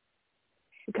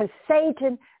 Because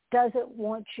Satan doesn't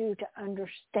want you to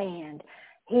understand.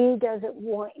 He doesn't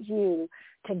want you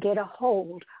to get a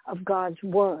hold of God's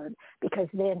word, because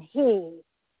then he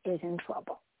is in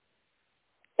trouble.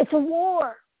 It's a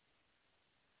war.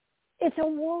 It's a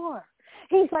war.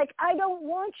 He's like, I don't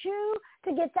want you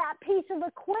to get that piece of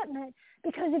equipment,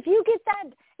 because if you get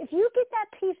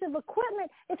that piece of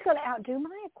equipment, it's going to outdo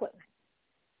my equipment.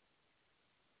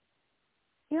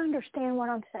 You understand what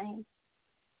I'm saying?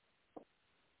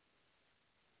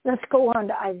 Let's go on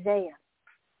to Isaiah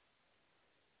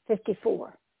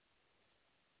 54.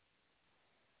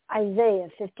 Isaiah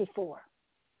 54,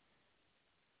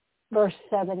 verse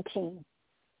 17.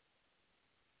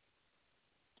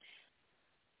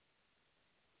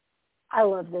 I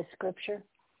love this scripture.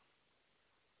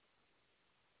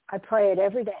 I pray it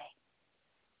every day.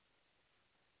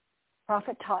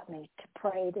 Prophet taught me to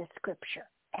pray this scripture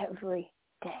every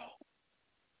day.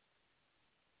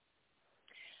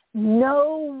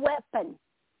 No weapon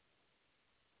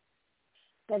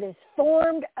that is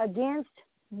formed against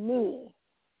me,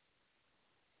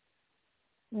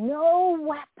 no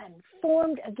weapon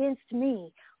formed against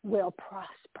me will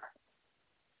prosper.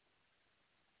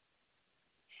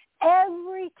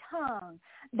 Every tongue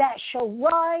that shall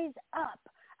rise up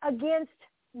against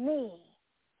me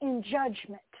in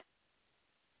judgment,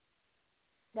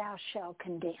 thou shalt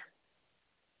condemn.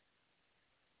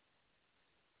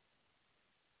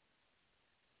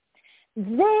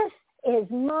 This is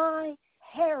my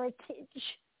heritage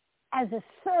as a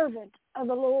servant of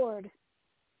the Lord,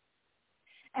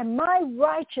 and my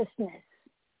righteousness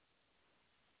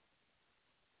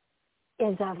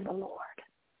is of the Lord.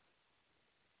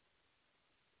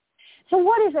 So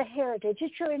what is a heritage?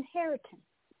 It's your inheritance.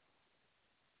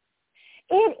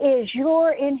 It is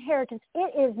your inheritance.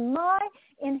 It is my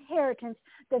inheritance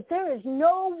that there is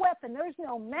no weapon, there's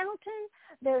no mountain,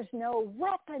 there's no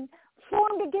weapon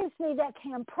formed against me that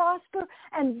can prosper,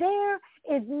 and there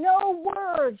is no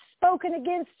word spoken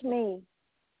against me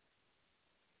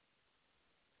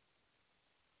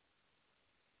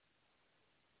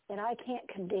that I can't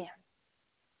condemn.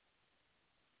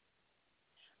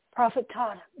 Prophet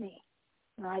taught me,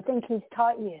 and I think he's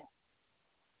taught you,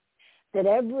 that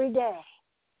every day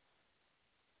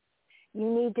you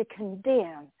need to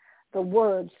condemn the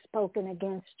words spoken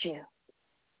against you.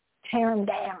 Tear them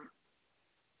down.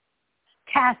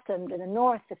 Cast them to the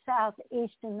north, the south, the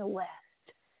east, and the west.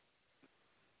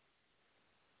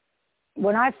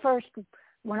 When I first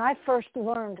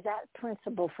learned that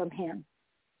principle from him,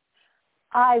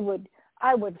 I would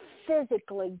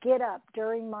physically get up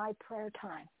during my prayer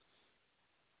time,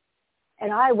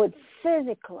 and I would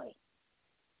physically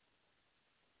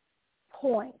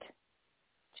point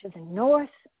to the north,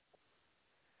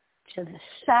 to the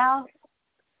south,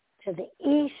 to the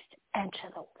east, and to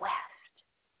the west,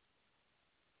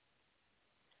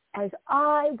 as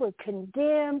I would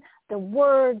condemn the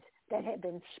words that had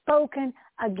been spoken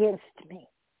against me.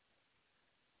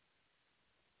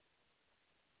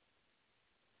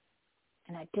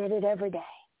 And I did it every day.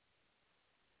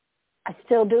 I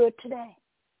still do it today.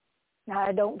 Now,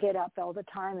 I don't get up all the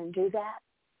time and do that.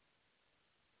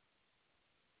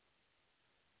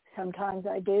 Sometimes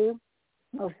I do.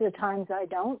 Most of the times I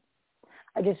don't.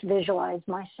 I just visualize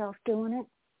myself doing it.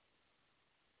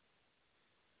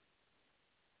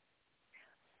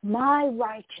 My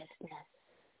righteousness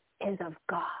is of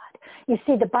God. You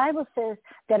see, the Bible says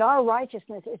that our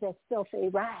righteousness is as filthy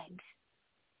rags.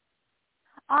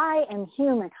 I am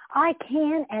human. I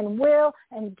can and will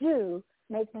and do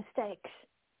make mistakes.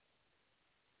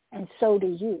 And so do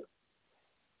you.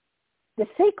 The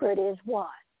secret is what?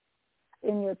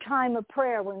 In your time of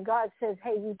prayer, when God says,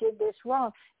 hey, you did this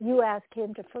wrong, you ask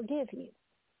him to forgive you.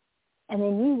 And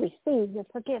then you receive the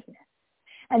forgiveness.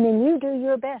 And then you do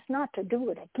your best not to do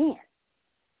it again.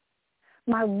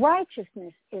 My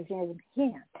righteousness is in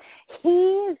him. He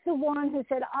is the one who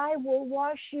said, I will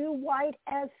wash you white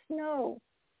as snow.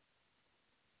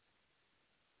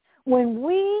 When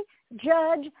we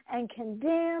judge and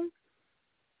condemn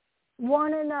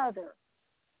one another,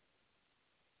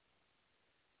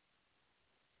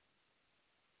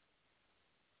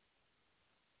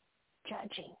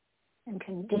 judging and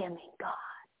condemning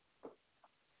God,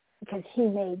 because he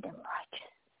made them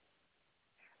righteous.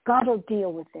 God will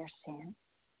deal with their sin.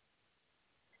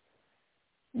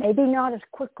 Maybe not as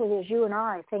quickly as you and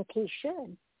I think he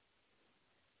should,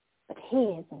 but he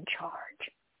is in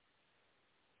charge.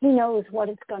 He knows what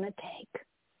it's going to take.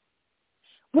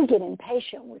 We get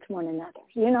impatient with one another.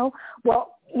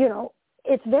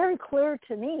 It's very clear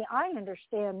to me. I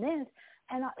understand this.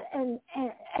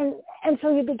 And so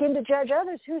you begin to judge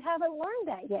others who haven't learned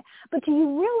that yet. But do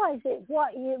you realize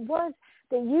what it was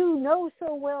that you know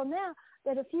so well now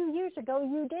that a few years ago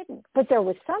you didn't? But there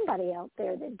was somebody out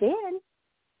there that did.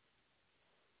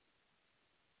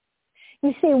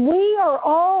 You see, we are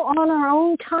all on our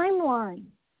own timeline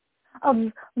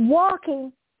of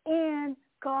walking in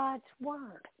God's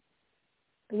Word.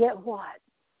 But yet what?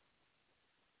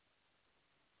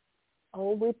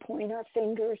 Oh, we point our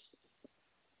fingers.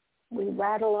 We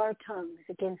rattle our tongues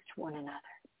against one another.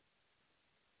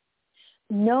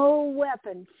 No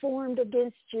weapon formed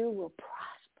against you will prosper.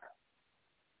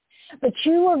 But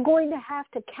you are going to have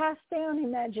to cast down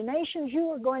imaginations. You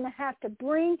are going to have to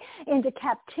bring into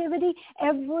captivity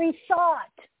every thought.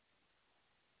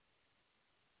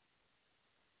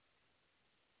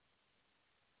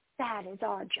 That is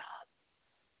our job.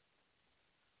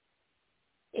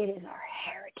 It is our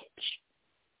heritage.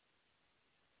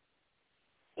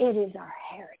 It is our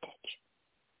heritage.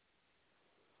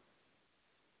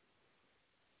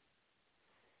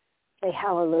 Say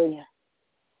hallelujah.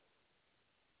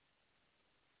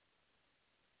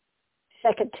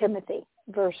 2 Timothy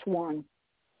verse 1.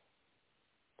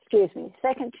 2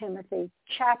 Timothy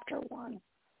chapter 1.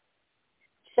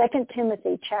 2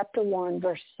 Timothy chapter 1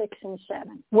 verse 6 and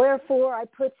 7. Wherefore I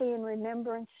put thee in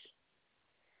remembrance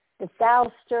that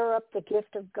thou stir up the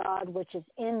gift of God which is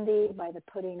in thee by the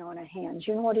putting on of hands.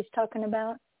 You know what he's talking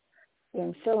about? The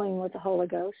infilling with the Holy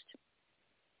Ghost.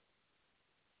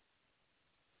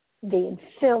 The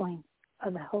infilling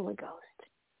of the Holy Ghost.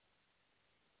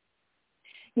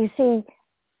 You see,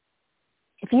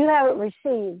 if you haven't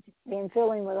received the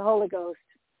infilling with the Holy Ghost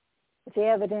with the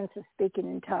evidence of speaking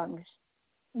in tongues,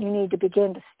 you need to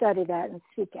begin to study that and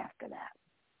seek after that.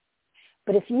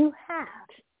 But if you have,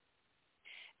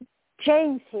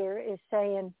 James here is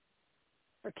saying,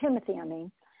 or Timothy,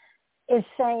 is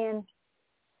saying,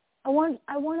 I want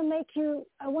you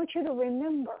to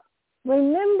remember.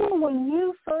 Remember when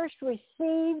you first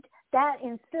received that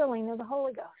infilling of the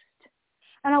Holy Ghost.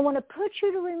 And I want to put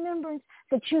you to remembrance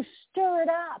that you stir it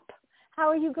up. How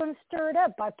are you going to stir it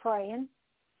up? By praying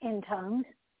in tongues.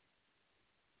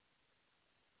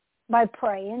 By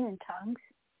praying in tongues.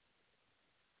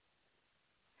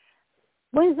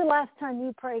 When's the last time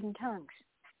you prayed in tongues?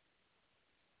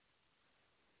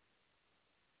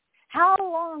 How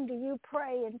long do you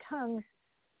pray in tongues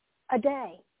a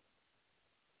day?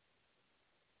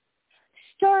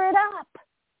 Stir it up.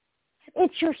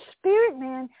 It's your spirit,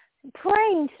 man,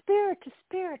 praying spirit to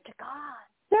God.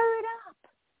 Stir it up.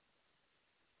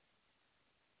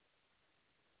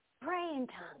 Pray in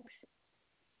tongues.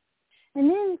 And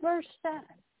then verse 7.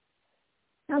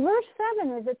 Now, verse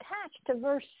 7 is attached to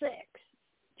verse 6.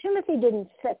 Timothy didn't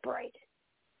separate it.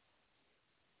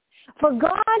 For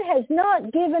God has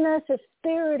not given us a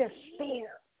spirit of fear.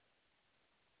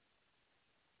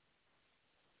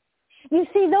 You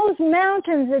see, those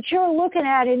mountains that you're looking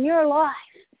at in your life,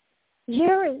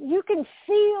 you can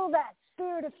feel that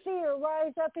spirit of fear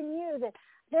rise up in you, that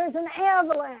there's an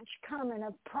avalanche coming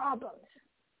of problems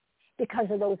because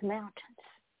of those mountains.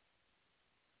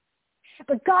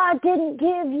 But God didn't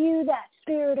give you that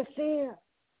spirit of fear.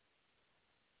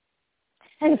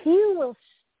 And if you will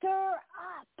stir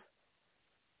up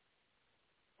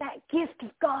that gift of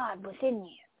God within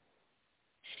you,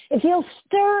 if you'll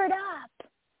stir it up,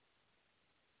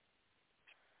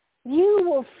 you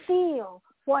will feel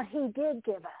what he did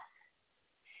give us.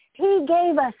 He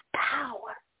gave us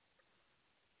power.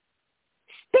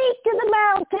 Speak to the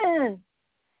mountain,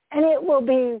 and it will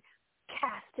be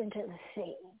cast into the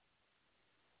sea.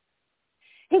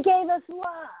 He gave us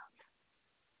love,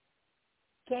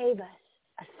 gave us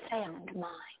a sound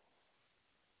mind.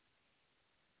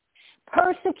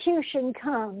 Persecution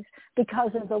comes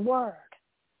because of the word.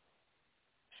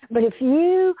 But if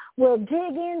you will dig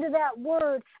into that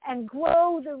word and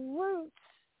grow the roots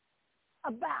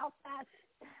about that,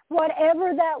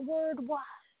 whatever that word was,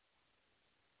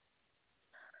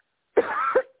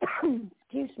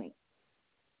 excuse me,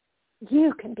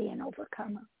 you can be an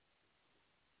overcomer.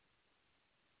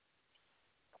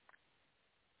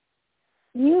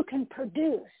 You can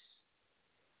produce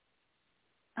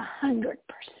 100%.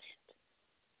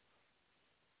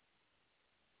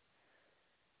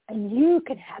 And you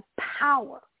can have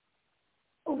power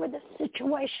over the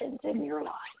situations in your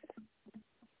life.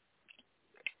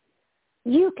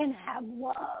 You can have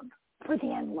love for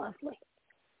the unlovely.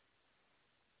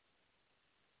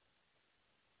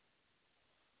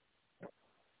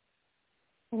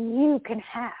 And you can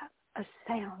have a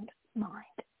sound mind.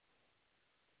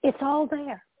 It's all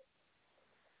there.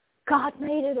 God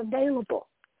made it available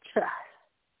to us.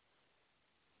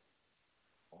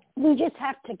 We just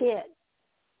have to get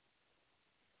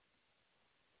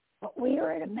what we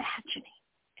are imagining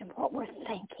and what we're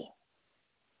thinking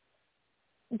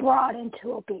brought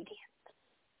into obedience.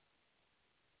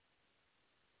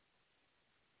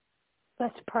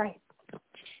 Let's pray.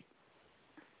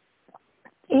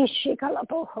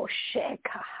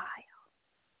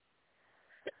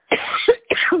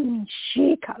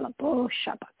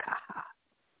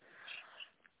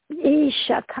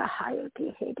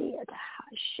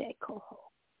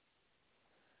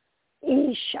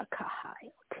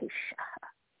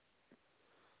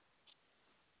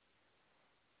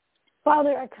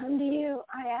 Father, I come to you.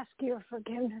 I ask your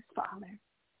forgiveness, Father.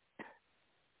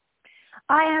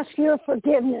 I ask your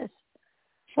forgiveness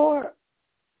for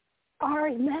our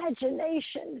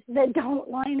imaginations that don't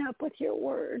line up with your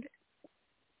word.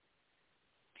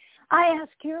 I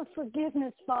ask your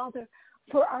forgiveness, Father,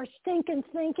 for our stinking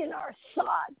thinking, our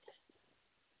thoughts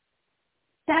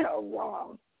that are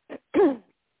wrong.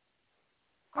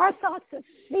 Our thoughts of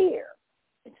fear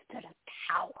instead of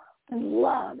power and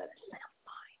love and a sound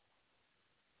mind.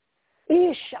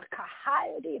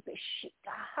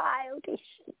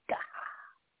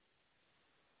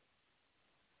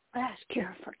 I ask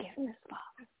your forgiveness,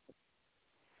 Father.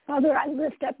 Father, I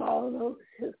lift up all those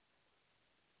who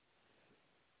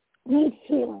need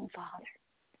healing, Father.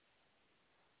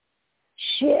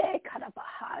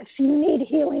 If you need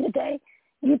healing today,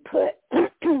 you put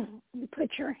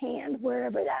your hand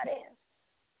wherever that is.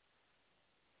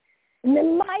 In the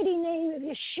mighty name of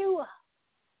Yeshua,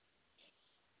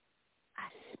 I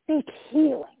speak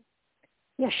healing.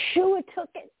 Yeshua took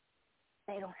it.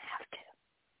 They don't have to.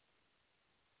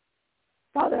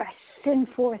 Father, I send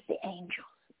forth the angels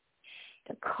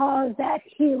to cause that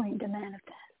healing to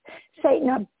manifest. Satan,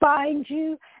 I bind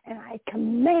you and I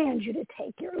command you to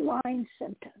take your lying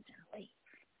symptoms and leave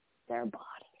their bodies.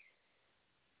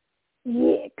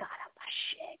 Ye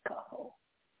karabasheho.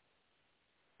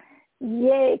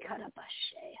 Ye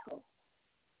karabasheho.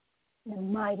 In the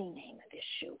mighty name of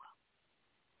Yeshua.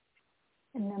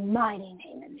 In the mighty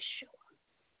name of Yeshua.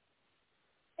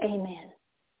 Amen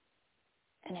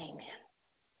and amen.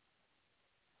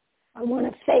 I want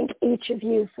to thank each of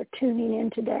you for tuning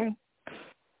in today.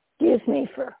 Excuse me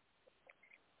for,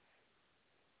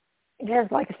 it has,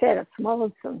 like I said, it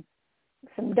swallowed some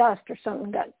dust or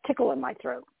something, got a tickle in my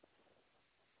throat.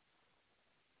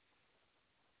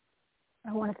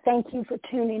 I want to thank you for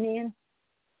tuning in.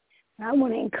 And I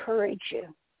want to encourage you.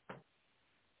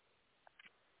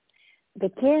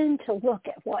 Begin to look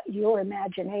at what your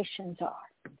imaginations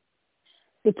are.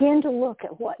 Begin to look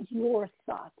at what your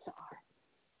thoughts are.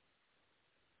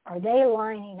 Are they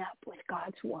lining up with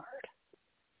God's word?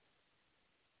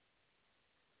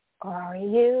 Or are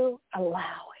you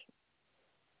allowing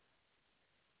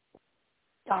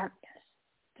darkness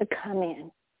to come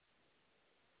in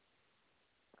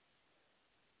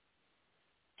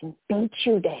and beat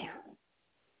you down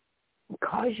and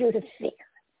cause you to fear?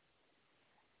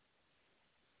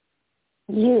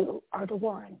 You are the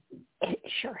one.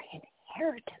 It's your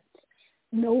inheritance.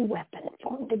 No weapon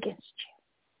formed against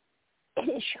you. It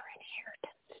is your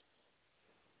inheritance.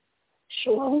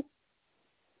 Shalom.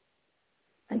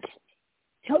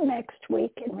 Until next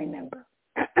week, and remember,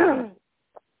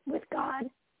 with God,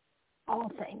 all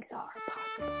things are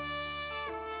possible.